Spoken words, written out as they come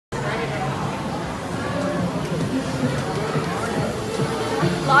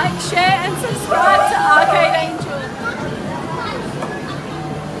like, share and subscribe to Arcade Angel.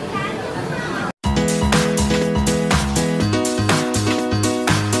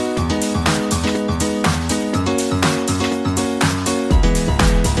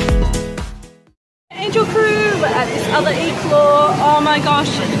 Angel Crew, we're at this other Eclaw. Oh my gosh,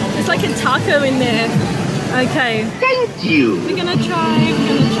 there's like a taco in there. Okay. Thank you. We're gonna try. I'm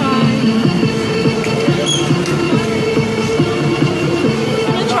gonna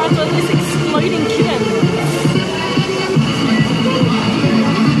try for this exploding kitten.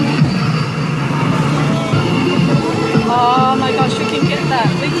 Oh my gosh, we can get that.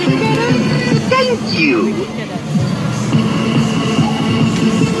 We can get it. Thank you. We can get it.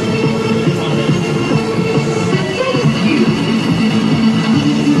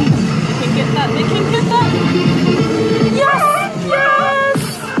 We can get that. Yes! Yes!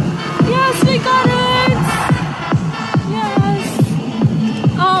 Yes, we got it! Yes!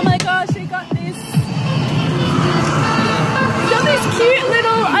 Oh my gosh, we got this. We got this cute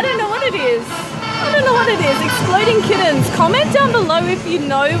little, I don't know what it is. I don't know what it is. Exploding kittens. Comment down below if you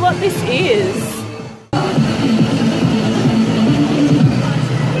know what this is.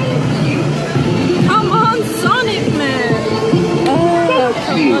 Come on, Sonic man! Oh,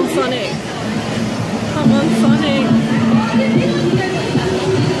 come on, Sonic. Come on, Sonic.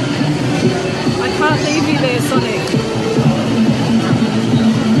 I can't leave you there, Sonic.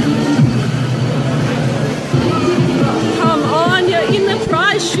 Come on, you're in the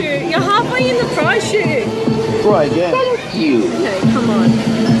prize chute. You're halfway in the prize chute. Try again. Thank you. Okay, come on.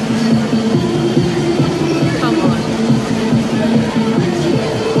 Come on.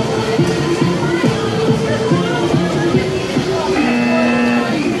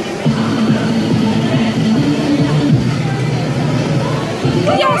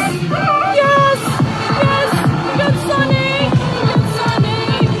 Yes! Yes! Yes! We got Sonic!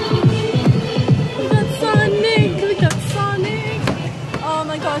 We got Sonic! We got Sonic! Oh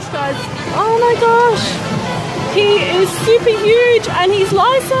my gosh, guys. Oh my gosh! He is super huge and he's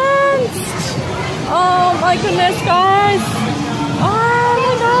licensed! Oh my goodness, guys! Oh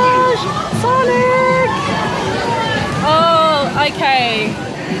my gosh! Sonic! Oh, okay.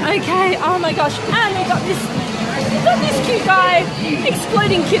 Okay, oh my gosh. And we got this cute guy,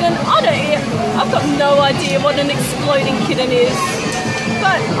 exploding kitten. I've got no idea what an exploding kitten is,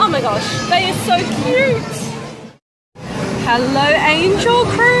 but oh my gosh, they are so cute. Hello Angel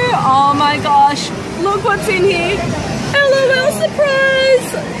Crew, oh my gosh, look what's in here. LOL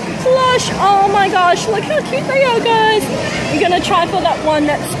surprise plush, oh my gosh, look how cute they are, guys. We're gonna try for that one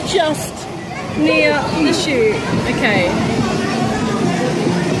that's just near the chute. Okay.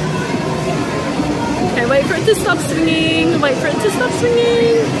 Okay, wait for it to stop swinging. Wait for it to stop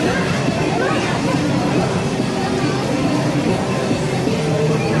swinging.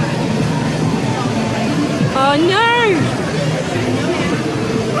 Oh no!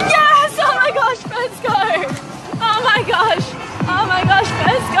 Yes! Oh my gosh, first go! Oh my gosh! Oh my gosh,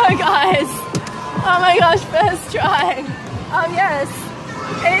 first go, guys! Oh my gosh, first try! Oh yes!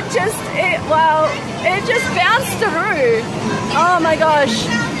 It just bounced through! Oh my gosh!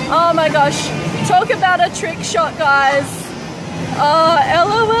 Oh my gosh! Talk about a trick shot, guys. Oh,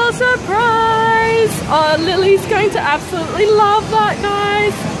 LOL surprise. Oh, Lily's going to absolutely love that,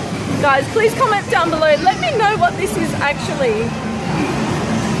 guys. Guys, please comment down below. Let me know what this is actually.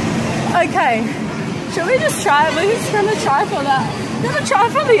 Okay. Shall we just try it? We're just going to try for that. We're going to try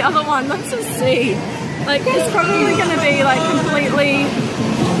for the other one. Let's just see. Like, it's probably going to be, like, completely...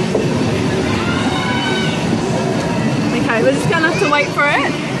 Okay, we're just going to have to wait for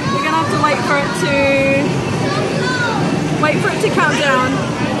it. We're gonna have to wait for it to count down.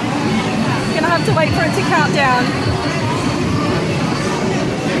 We're gonna have to wait for it to count down.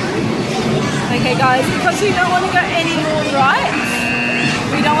 Okay guys, because we don't want to go any more right.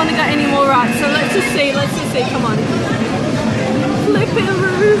 We don't want to go any more right. So let's just see, come on.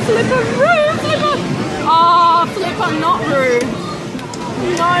 Flipperoo, flipperoo, flipper. Oh, flipper, not roo.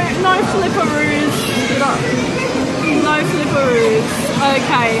 No flipperoos. No flipperoos.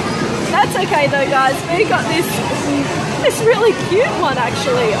 Okay, that's okay though, guys. We got this really cute one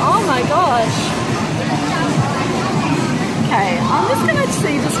actually. Oh my gosh. Okay, I'm just gonna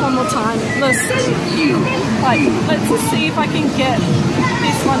see this one more time. Let's just see if I can get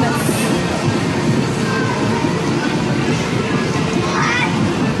this one that's...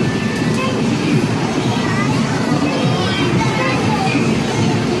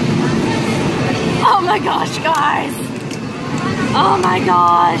 Oh my gosh, guys. Oh my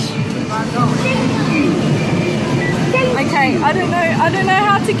gosh. Okay, I don't know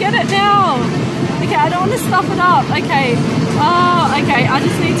how to get it now. Okay, I don't want to stuff it up. Okay. Oh, okay. I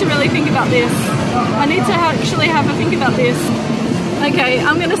just need to really think about this. I need to actually have a think about this. Okay,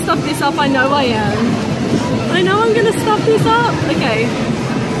 I'm going to stuff this up. I know I am. I know I'm going to stuff this up. Okay.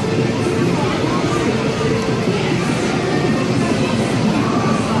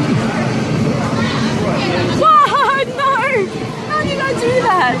 Whoa, no! How did I do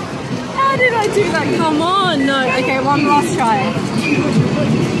that? How did I do that? Come on, no. Okay, one last try.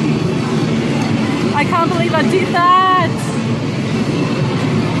 I can't believe I did that.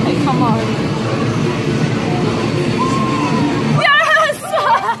 Hey, come on. Yes!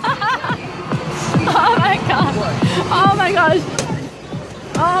 Oh my god. Oh my gosh.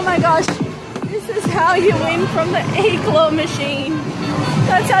 Oh my gosh. This is how you win from the E-claw machine.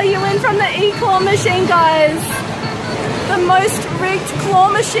 That's how you win from the E-claw machine, guys. The most rigged claw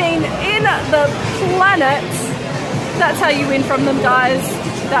machine in the planet. That's how you win from them, guys.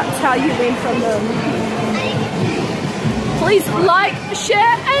 That's how you win from them. Please like,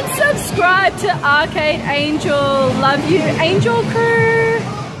 share and subscribe to Arcade Angel. Love you, Angel Crew.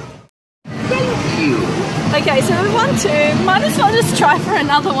 Thank you. Okay, so we won 2. Might as well just try for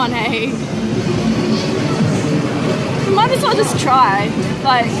another one, eh? Might as well just try.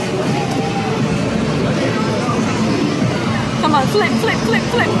 Like, come on, flip, flip, flip,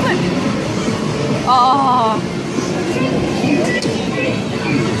 flip, flip. Oh.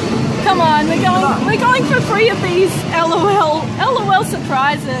 Come on, we're going for 3 of these LOL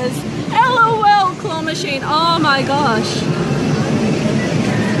surprises. LOL claw machine. Oh my gosh.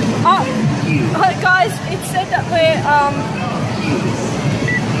 Oh, guys, it said that we're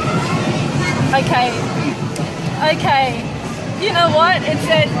okay. Okay. You know what? It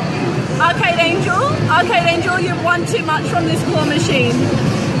said Arcade Angel, you've won too much from this claw machine.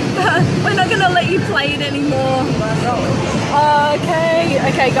 We're not gonna let you play it anymore. Okay,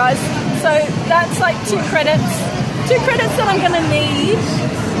 okay guys. So that's like 2 credits. 2 credits that I'm gonna need.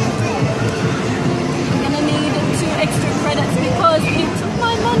 I'm gonna need 2 extra credits because it took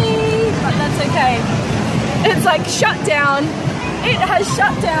my money. But that's okay. It's like shut down. It has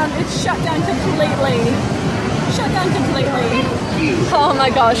shut down. It's shut down completely. Shut down completely. Oh my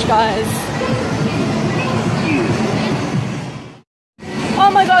gosh, guys. Oh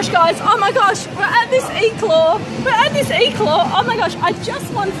my gosh, guys. Oh my gosh. We're at this E-claw. We're at this E-claw. Oh my gosh. I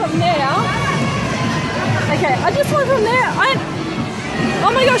just won from there. Okay, I just won from there.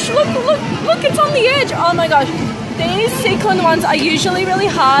 Oh my gosh. Look, look, look. It's on the edge. Oh my gosh. These sequin ones are usually really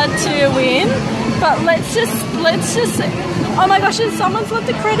hard to win. But let's just, oh my gosh, someone's left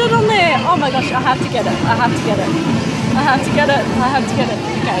a credit on there. Oh my gosh, I have to get it. I have to get it. I have to get it. I have to get it.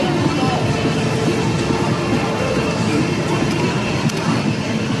 Okay.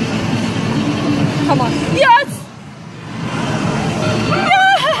 Come on. Yes!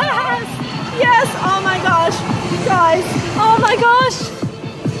 Yes! Yes! Oh my gosh. Guys. Oh my gosh.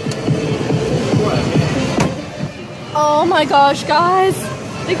 Oh my gosh, guys.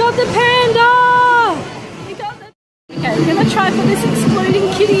 We got the panda! We got the... Okay, we're gonna try for this exploding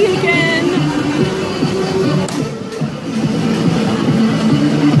kitty again.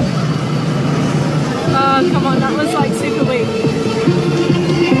 Oh, come on, that was like super weak.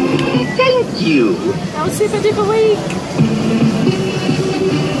 Thank you. That was super duper weak.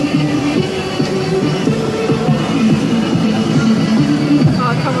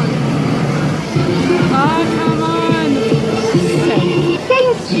 Oh, come on. Oh, come on. Okay.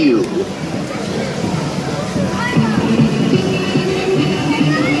 Thank you.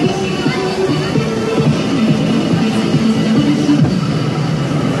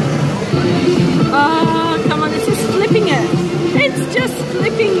 Oh, come on, it's just flipping it. It's just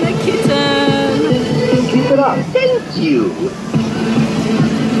flipping the kitten. Keep it up. Thank you.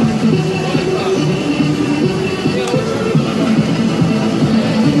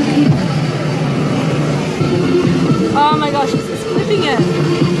 Oh my gosh, it's just flipping it.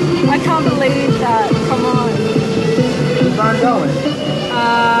 I can't believe that. Come on. It's not going.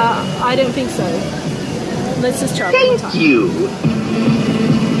 I don't think so. Let's just try one more time. Thank you.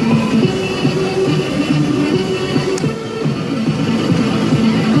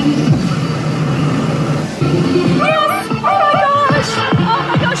 Yes! Oh my gosh! Oh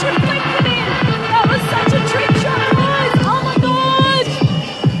my gosh, you flipped it in! That was such a trick shot, guys! Oh my gosh!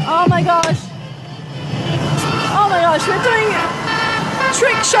 Oh my gosh! Oh my gosh, we're doing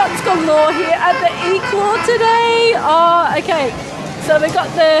trick shots galore here at the E-claw today. Oh, okay. So we got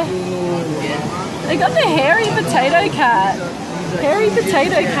the hairy potato cat. Hairy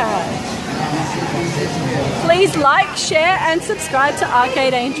potato cat. Please like, share, and subscribe to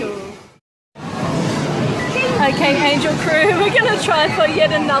Arcade Angel. Okay, Angel Crew, we're gonna try for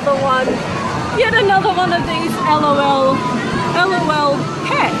yet another one. Yet another one of these LOL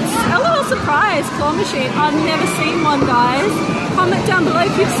pets. LOL surprise claw machine. I've never seen one, guys. Comment down below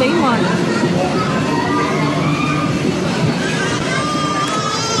if you've seen one.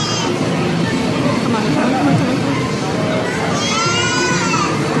 Come on, come on, come on, come on.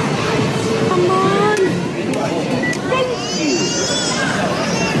 Come on. Thank you.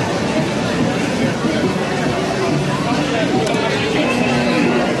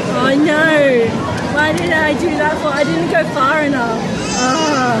 Oh no! Why did I do that for? I didn't go far enough.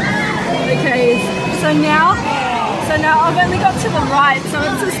 Okay, so now I've only got to the right, so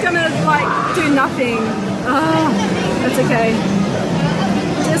it's just gonna like do nothing. That's okay.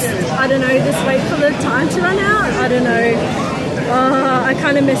 Just, I don't know, just wait for the time to run out. I don't know. I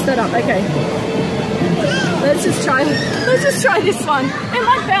kind of messed that up. Okay. Let's just try this one. It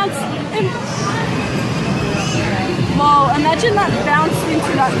might bounce. Whoa, imagine that bounced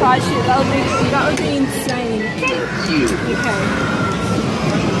into that prize chute. That would be insane. Thank you. Okay.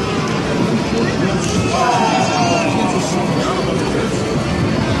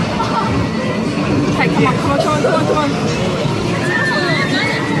 Okay, come on, come on, come on, come on, come on.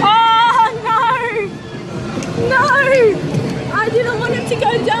 Oh no! No! I didn't want it to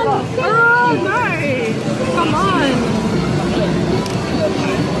go down. Oh no! Come on.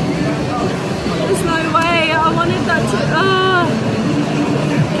 There's no way. I wanted that to.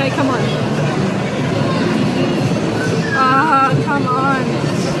 Okay, come on. Come on.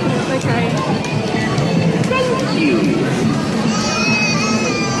 Okay. Thank you.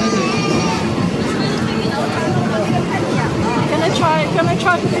 Gonna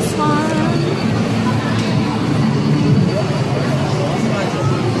try for this one.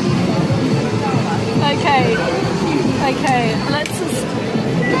 Okay. Okay. Let's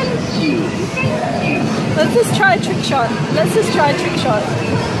just try a trick shot. Let's just try a trick shot.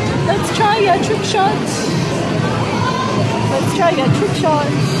 Let's try a trick shot. Let's try a trick shot.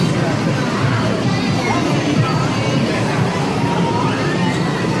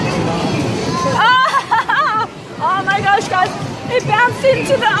 Ah! Oh my gosh, guys. It bounced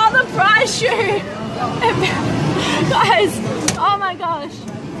into the other prize chute. Guys, oh my gosh.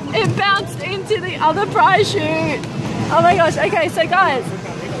 It bounced into the other prize chute. Oh my gosh. Okay, so guys,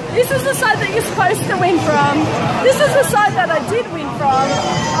 this is the side that you're supposed to win from. This is the side that I did win from.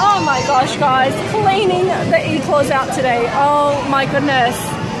 Oh my gosh, guys. Cleaning the e-claws out today. Oh my goodness.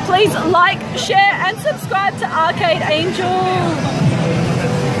 Please like, share, and subscribe to Arcade Angel.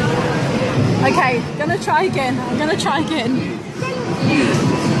 Okay, gonna try again. I'm gonna try again.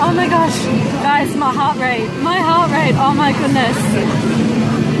 Oh my gosh. Guys, my heart rate. My heart rate. Oh my goodness.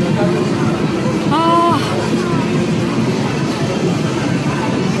 Oh.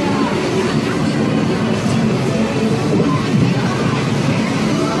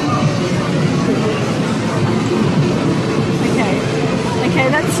 Okay,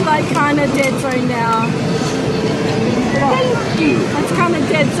 that's like kind of dead zone now. That's kind of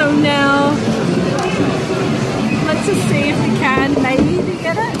dead zone now. Let's just see if we can maybe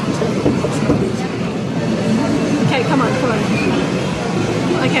get it. Okay, come on, come on.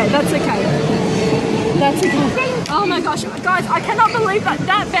 Okay, that's okay. That's okay. Oh my gosh, guys, I cannot believe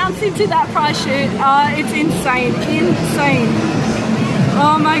that bounced into that prize chute. It's insane, insane.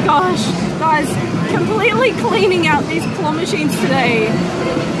 Oh my gosh, guys. Completely cleaning out these claw machines today.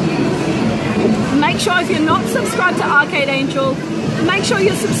 Make sure if you're not subscribed to Arcade Angel, make sure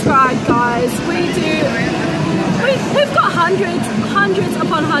you're subscribed, guys. We've got hundreds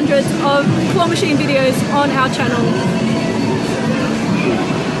upon hundreds of claw machine videos on our channel.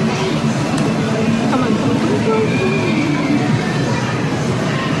 Come on, come on, come on.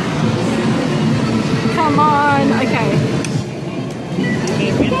 Come on, okay.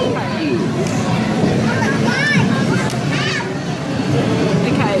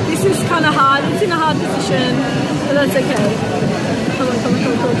 Okay, this is kind of hard. It's in a hard position, but that's okay. Come on, come on,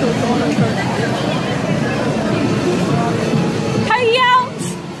 come on, come on, come on, come on.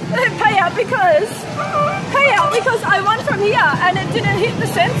 Pay out because I won from here and it didn't hit the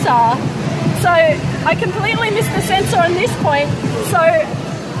sensor. So I completely missed the sensor on this point. So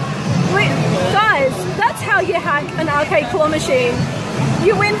guys, that's how you hack an arcade claw machine.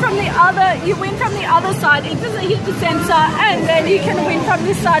 You win from the other side, it doesn't hit the sensor, and then you can win from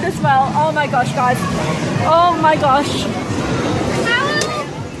this side as well. Oh my gosh, guys. Oh my gosh.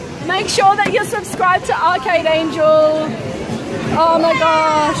 Make sure that you're subscribed to Arcade Angel. Oh my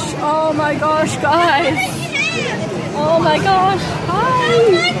gosh. Oh my gosh, guys. Oh my gosh.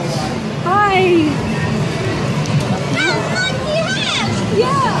 Hi. Hi.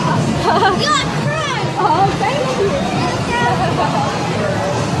 Yeah. Oh, thank you.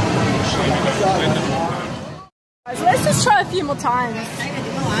 let's just try a few more times.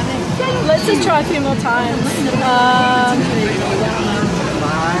 Let's just try a few more times.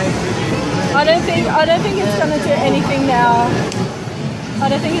 I don't think it's gonna do anything now. I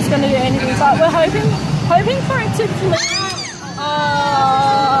don't think it's gonna do anything, but we're hoping for it to flip.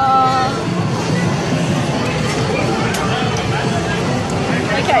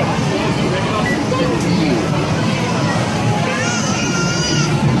 Okay.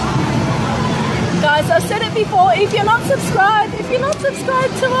 Guys, I've said it before, if you're not subscribed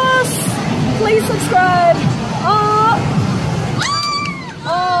to us, please subscribe.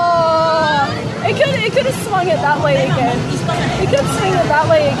 It could have swung it that way again. It could have swung it that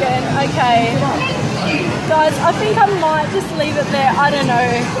way again. Okay. Guys, I think I might just leave it there. I don't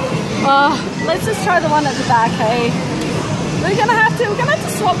know. Let's just try the one at the back, hey? We're gonna have to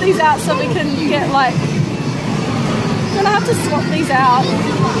swap these out so we can get like, we're gonna have to swap these out.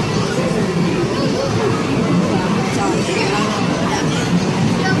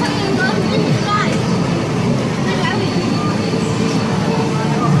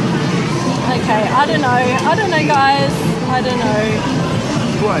 Okay, I don't know guys, I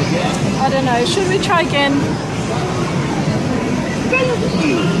don't know, should we try again?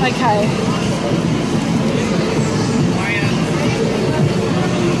 Okay.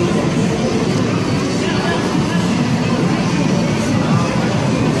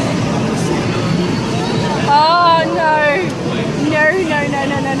 Oh no,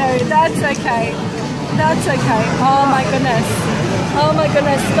 that's okay. That's okay. Oh my goodness. Oh my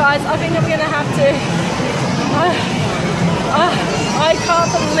goodness, guys, I think I'm gonna have to. I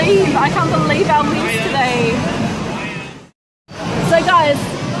can't believe our wins today. So guys,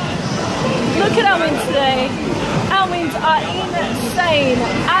 look at our wins today. Our wins are insane,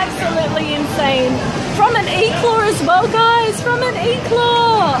 absolutely insane. From an E-claw as well, guys, from an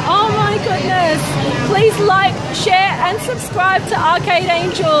E-claw. Oh my goodness. Please like, share and subscribe to Arcade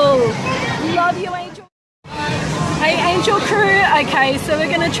Angel. Love you, Angel. Hey, Angel crew. Okay, so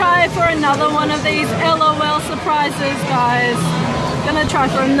we're gonna try for another one of these LOL surprises, guys. Gonna try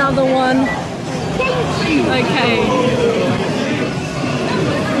for another one. Okay.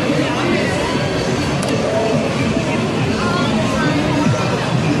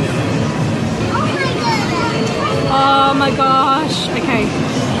 Oh my gosh. Okay.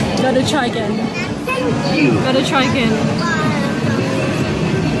 Gotta try again. Gotta try again.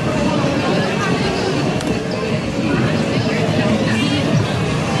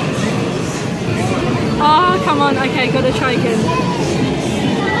 Oh, come on. Okay, gotta try again.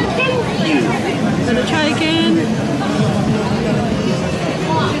 Gotta try again.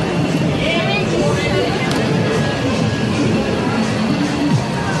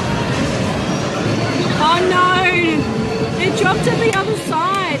 Oh no! It dropped to the other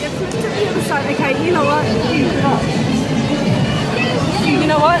side. It flipped to the other side. Okay, you know what? You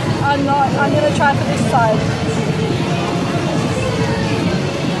know what? I'm gonna try for this side.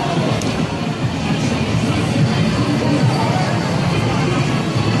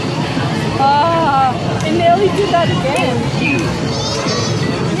 It nearly did that again.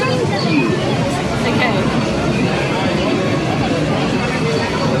 Okay.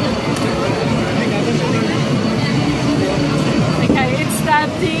 Okay, it's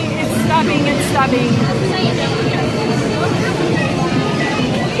stabbing.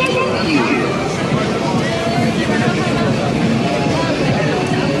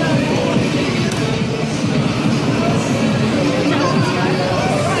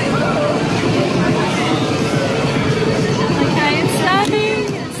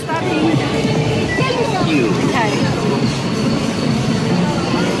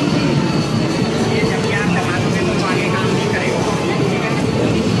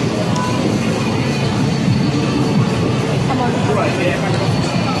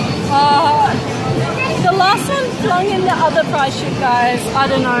 The last one flung in the other prize chute, guys. I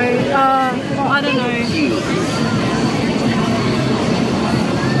don't know. I don't know.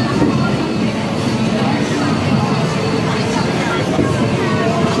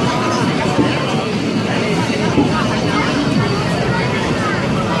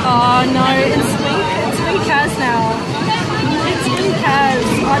 Oh no, it's weak Kaz now. It's weak Kaz.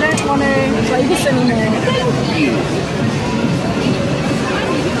 I don't want to play this anymore.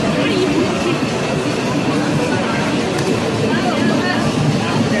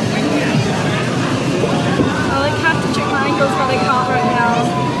 But I can't right now.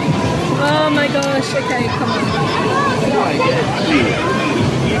 Oh my gosh, okay, come on.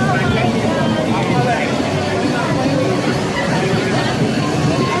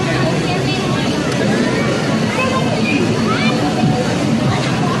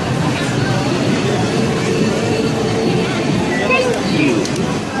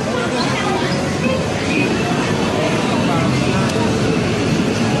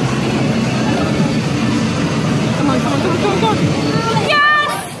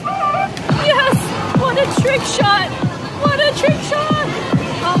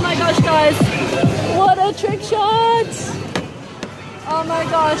 trick shot. Oh my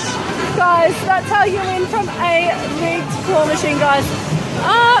gosh. Guys, that's how you win from a rigged claw machine, guys.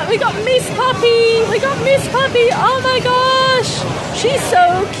 We got Miss Puppy. We got Miss Puppy. Oh my gosh. She's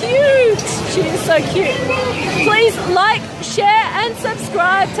so cute. She is so cute. Please like, share, and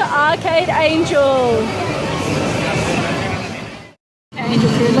subscribe to Arcade Angel. Angel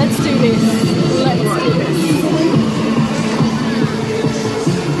Crew, let's do this. Let's do this.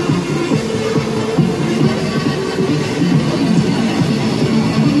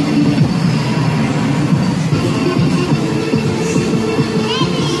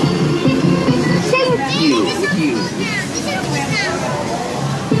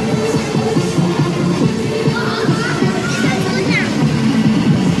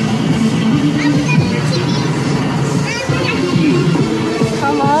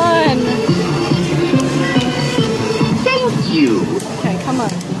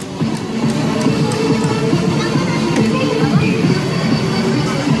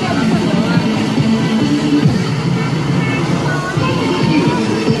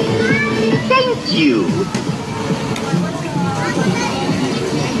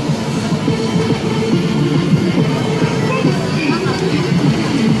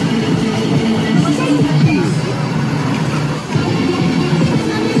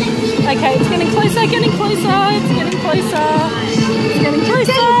 Okay, it's getting closer, getting closer, it's getting closer, it's getting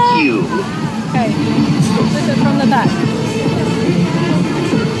closer. Thank you. Okay, flip it from the back.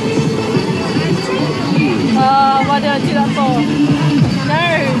 Oh, why did I do that for? No.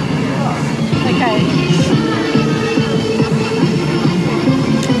 Okay.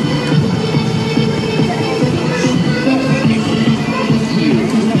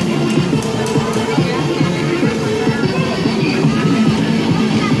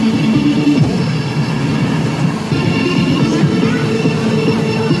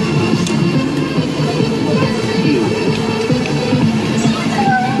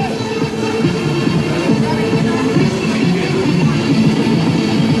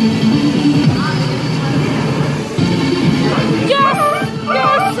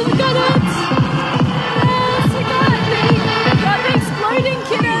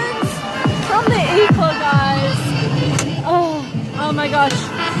 Oh my gosh.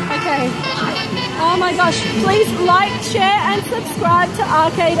 Okay. Oh my gosh. Please like, share, and subscribe to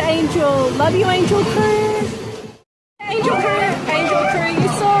Arcade Angel. Love you, Angel Crew. Angel Crew,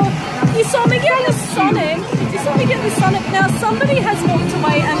 you saw me get the Sonic. You saw me get the Sonic. Now somebody has walked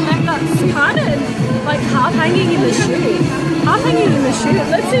away and left us kind of like half hanging in the chute. Half hanging in the chute.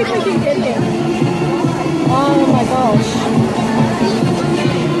 Let's see if we can get him. Oh my gosh.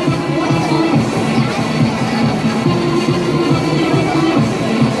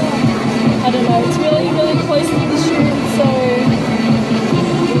 I don't know, it's really, really close to the chute, so...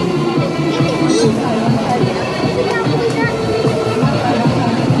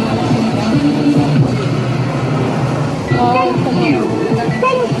 Oh, come on.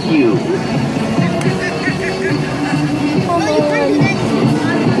 Thank you. Come on.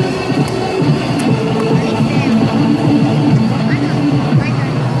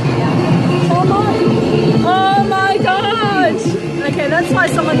 Come on. Oh my god! Okay, that's why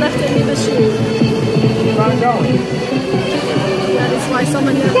someone left it near the chute. That is why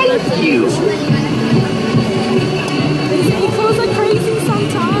someone left it near the chute. These equals are crazy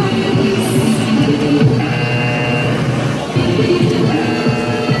sometimes.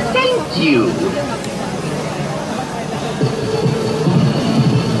 Thank you.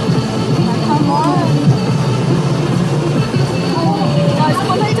 Come on. Guys,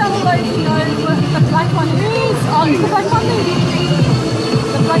 comment down below if you know what the black one is. Oh, it's the black one.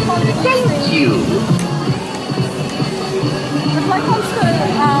 The black one is Thank you. The black one's the,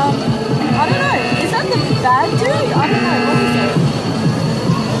 I don't know, is that the bad dude? I don't know.